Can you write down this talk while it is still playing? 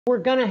We're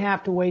going to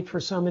have to wait for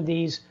some of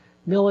these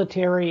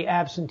military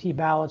absentee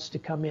ballots to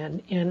come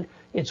in, and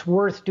it's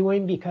worth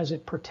doing because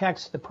it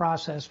protects the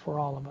process for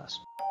all of us.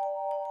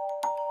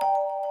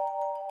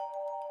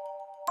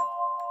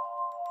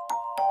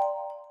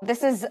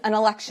 This is an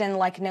election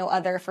like no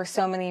other for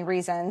so many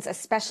reasons,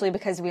 especially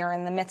because we are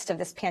in the midst of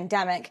this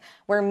pandemic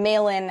where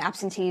mail-in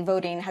absentee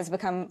voting has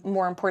become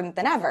more important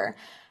than ever.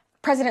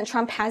 President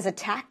Trump has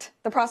attacked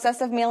the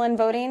process of mail-in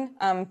voting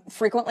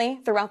frequently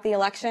throughout the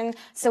election.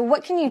 So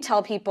what can you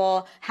tell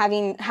people,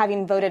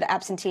 having voted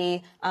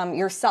absentee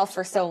yourself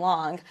for so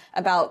long,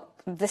 about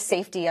the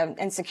safety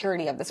and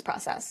security of this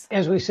process?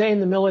 As we say in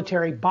the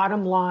military,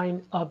 bottom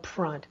line up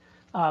front,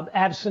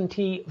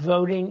 absentee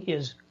voting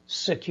is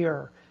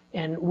secure.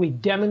 And we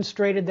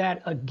demonstrated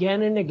that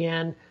again and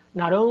again,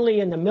 not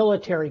only in the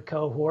military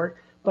cohort,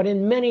 but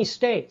in many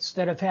states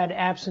that have had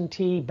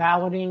absentee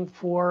balloting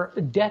for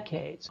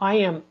decades. I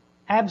am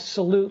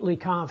absolutely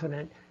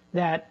confident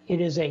that it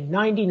is a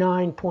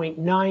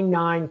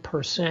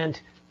 99.99%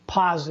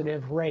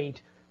 positive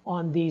rate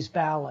on these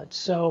ballots.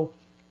 So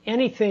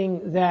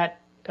anything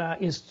that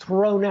is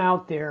thrown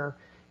out there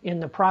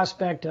in the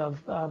prospect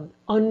of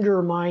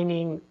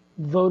undermining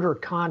voter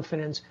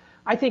confidence,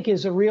 I think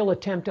is a real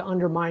attempt to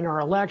undermine our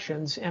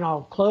elections. And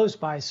I'll close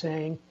by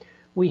saying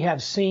we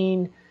have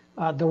seen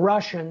the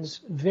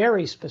Russians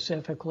very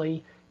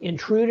specifically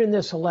intrude in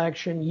this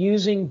election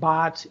using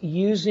bots,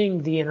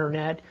 using the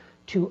internet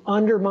to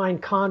undermine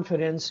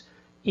confidence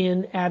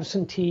in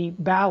absentee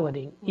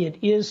balloting. It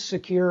is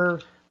secure.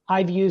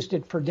 I've used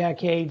it for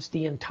decades.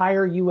 The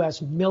entire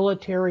U.S.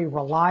 military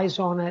relies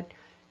on it,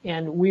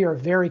 and we are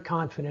very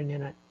confident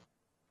in it.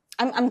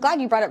 I'm glad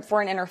you brought up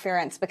foreign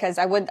interference, because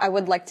I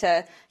would like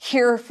to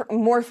hear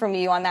more from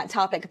you on that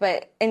topic.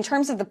 But in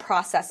terms of the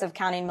process of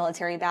counting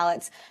military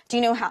ballots, do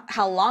you know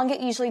how long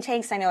it usually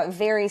takes? I know it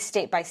varies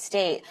state by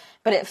state,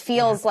 but it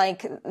feels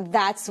like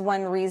that's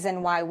one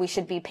reason why we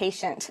should be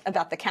patient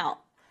about the count.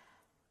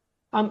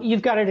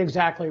 You've got it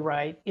exactly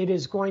right. It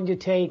is going to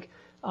take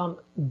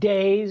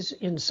days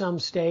in some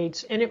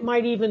states, and it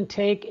might even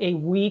take a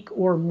week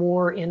or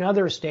more in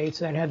other states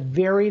that have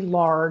very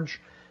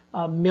large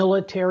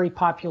military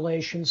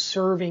populations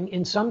serving,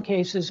 in some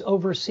cases,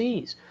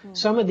 overseas.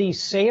 Some of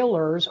these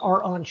sailors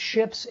are on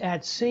ships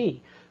at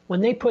sea. When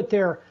they put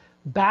their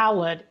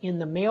ballot in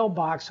the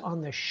mailbox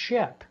on the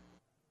ship,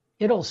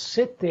 it'll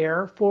sit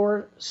there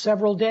for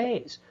several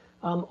days,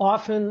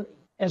 often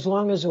as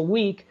long as a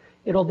week.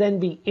 It'll then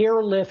be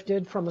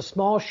airlifted from a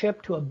small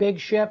ship to a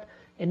big ship,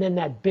 and then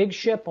that big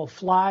ship will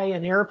fly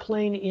an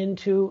airplane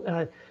into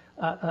an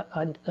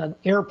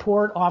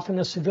airport, often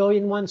a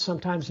civilian one,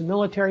 sometimes a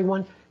military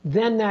one.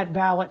 Then that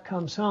ballot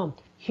comes home.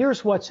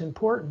 Here's what's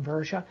important,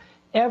 Versha.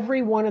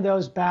 Every one of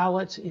those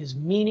ballots is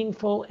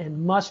meaningful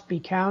and must be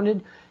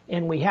counted,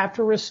 and we have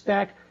to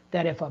respect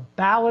that if a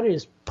ballot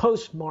is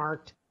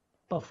postmarked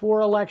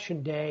before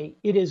Election Day,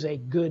 it is a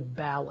good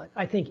ballot.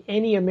 I think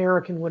any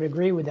American would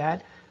agree with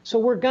that. So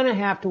we're going to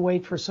have to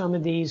wait for some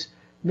of these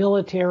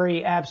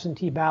military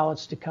absentee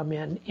ballots to come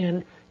in,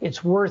 and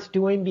it's worth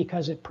doing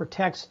because it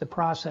protects the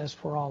process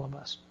for all of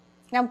us.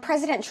 Now,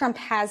 President Trump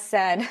has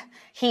said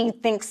he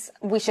thinks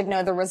we should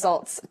know the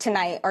results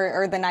tonight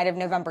or the night of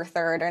November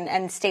 3rd,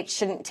 and states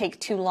shouldn't take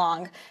too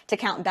long to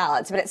count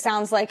ballots. But it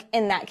sounds like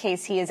in that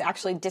case, he is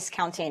actually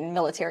discounting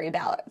military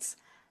ballots.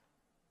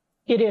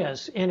 It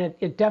is, and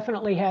it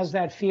definitely has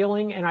that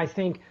feeling. And I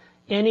think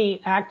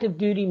any active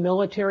duty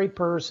military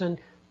person,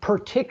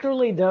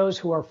 particularly those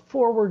who are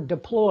forward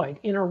deployed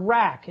in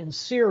Iraq and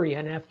Syria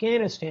and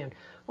Afghanistan,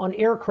 on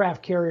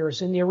aircraft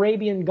carriers in the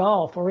Arabian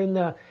Gulf or in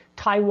the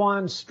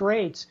Taiwan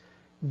Straits,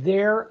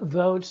 their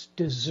votes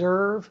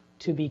deserve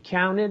to be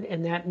counted.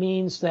 And that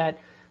means that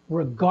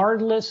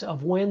regardless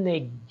of when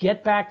they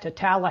get back to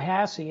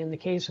Tallahassee, in the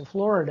case of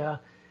Florida,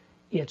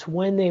 it's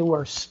when they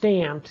were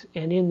stamped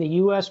and in the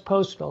U.S.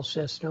 postal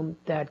system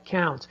that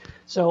counts.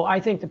 So I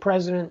think the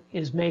president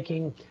is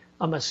making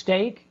a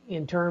mistake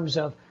in terms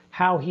of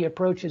how he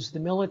approaches the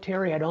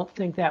military. I don't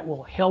think that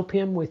will help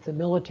him with the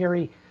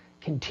military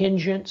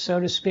contingent, so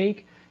to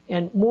speak.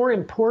 And more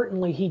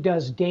importantly, he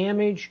does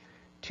damage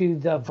to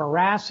the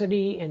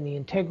veracity and the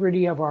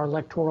integrity of our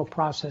electoral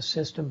process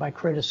system by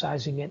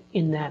criticizing it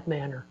in that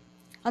manner.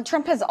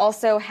 Trump has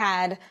also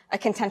had a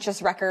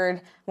contentious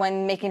record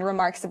when making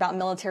remarks about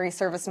military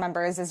service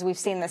members, as we've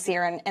seen this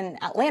year in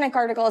Atlantic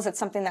articles. It's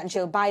something that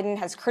Joe Biden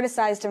has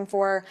criticized him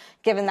for,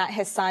 given that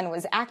his son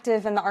was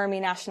active in the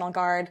Army National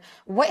Guard.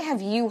 What have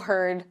you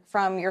heard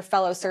from your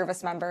fellow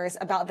service members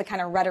about the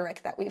kind of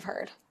rhetoric that we've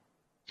heard?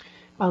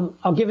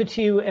 I'll give it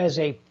to you as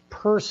a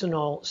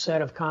personal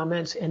set of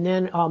comments, and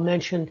then I'll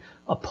mention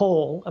a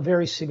poll, a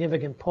very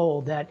significant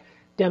poll that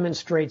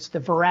demonstrates the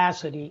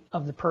veracity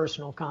of the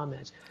personal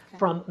comments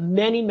from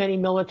many, many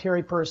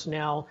military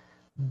personnel,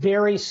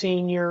 very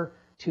senior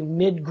to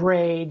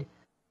mid-grade,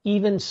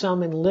 even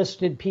some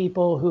enlisted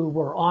people who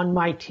were on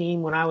my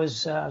team when I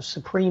was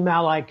Supreme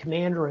Allied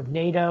Commander of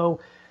NATO,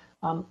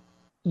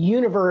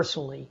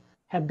 universally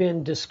have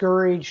been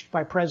discouraged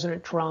by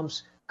President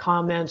Trump's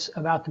comments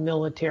about the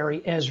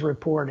military as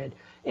reported.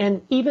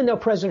 And even though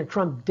President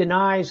Trump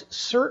denies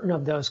certain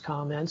of those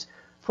comments,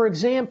 for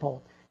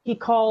example, he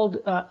called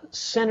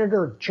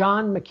Senator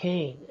John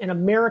McCain, an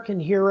American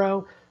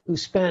hero who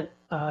spent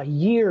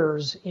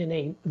years in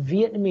a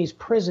Vietnamese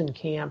prison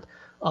camp,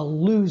 a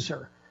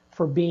loser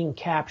for being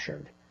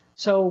captured.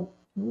 So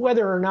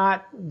whether or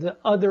not the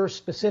other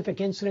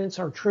specific incidents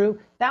are true,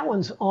 that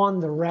one's on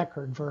the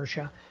record,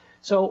 Versha.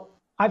 So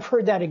I've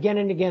heard that again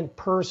and again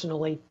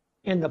personally.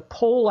 And the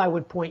poll I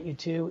would point you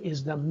to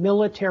is the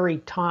Military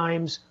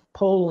Times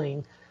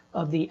polling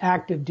of the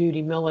active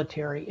duty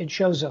military. It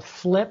shows a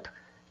flip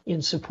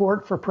in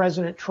support for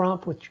President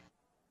Trump, which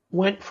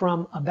went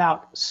from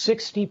about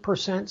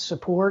 60%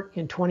 support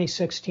in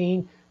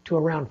 2016 to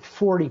around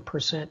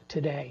 40%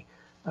 today.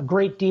 A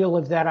great deal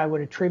of that I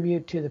would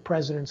attribute to the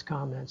president's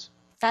comments.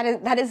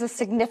 That is a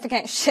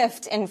significant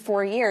shift in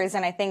 4 years.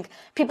 And I think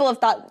people have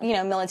thought,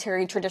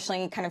 military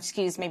traditionally kind of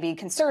skews maybe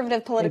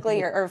conservative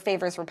politically or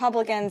favors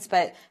Republicans,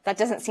 but that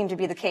doesn't seem to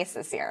be the case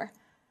this year.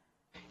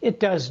 It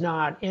does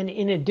not. And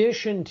in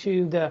addition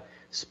to the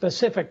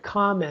specific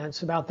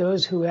comments about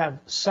those who have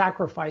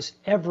sacrificed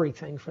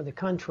everything for the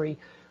country,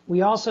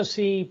 we also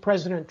see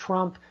President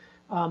Trump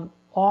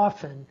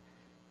often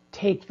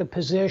take the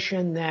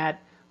position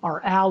that our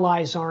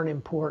allies aren't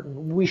important.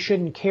 We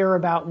shouldn't care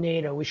about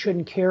NATO. We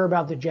shouldn't care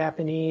about the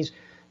Japanese.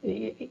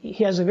 He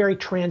has a very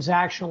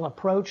transactional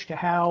approach to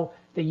how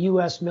the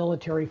U.S.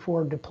 military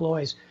forward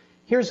deploys.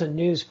 Here's a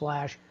news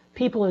flash.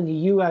 People in the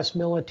U.S.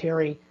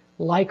 military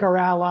like our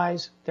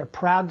allies. They're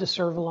proud to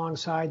serve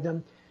alongside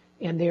them,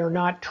 and they are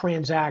not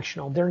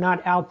transactional. They're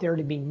not out there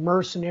to be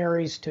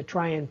mercenaries to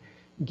try and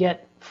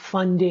get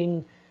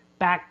funding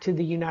back to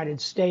the United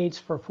States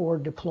for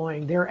forward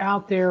deploying. They're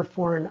out there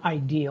for an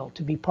ideal,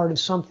 to be part of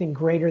something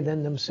greater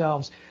than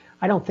themselves.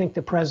 I don't think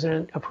the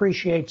president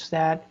appreciates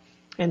that.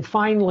 And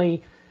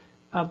finally,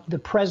 the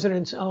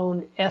president's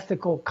own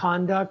ethical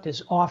conduct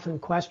is often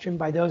questioned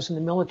by those in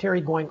the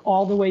military, going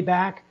all the way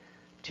back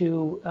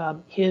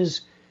to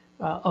his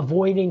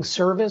avoiding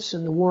service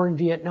in the war in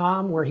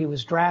Vietnam, where he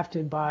was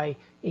drafted by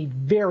a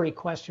very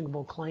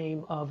questionable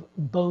claim of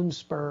bone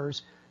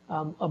spurs,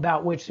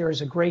 about which there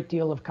is a great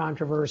deal of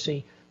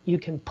controversy. You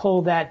can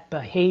pull that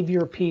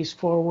behavior piece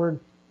forward.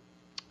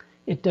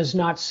 It does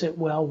not sit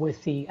well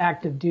with the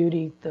active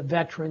duty, the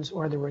veterans,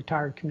 or the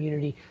retired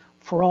community.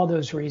 For all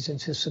those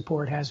reasons, his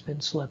support has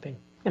been slipping.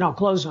 And I'll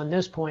close on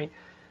this point.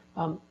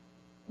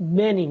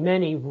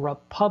 Many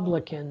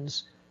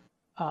Republicans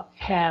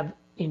have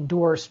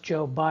endorsed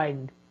Joe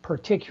Biden,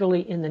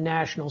 particularly in the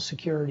national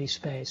security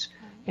space.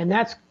 And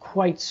that's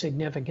quite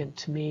significant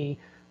to me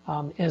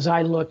as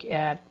I look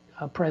at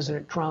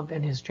President Trump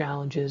and his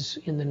challenges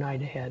in the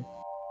night ahead.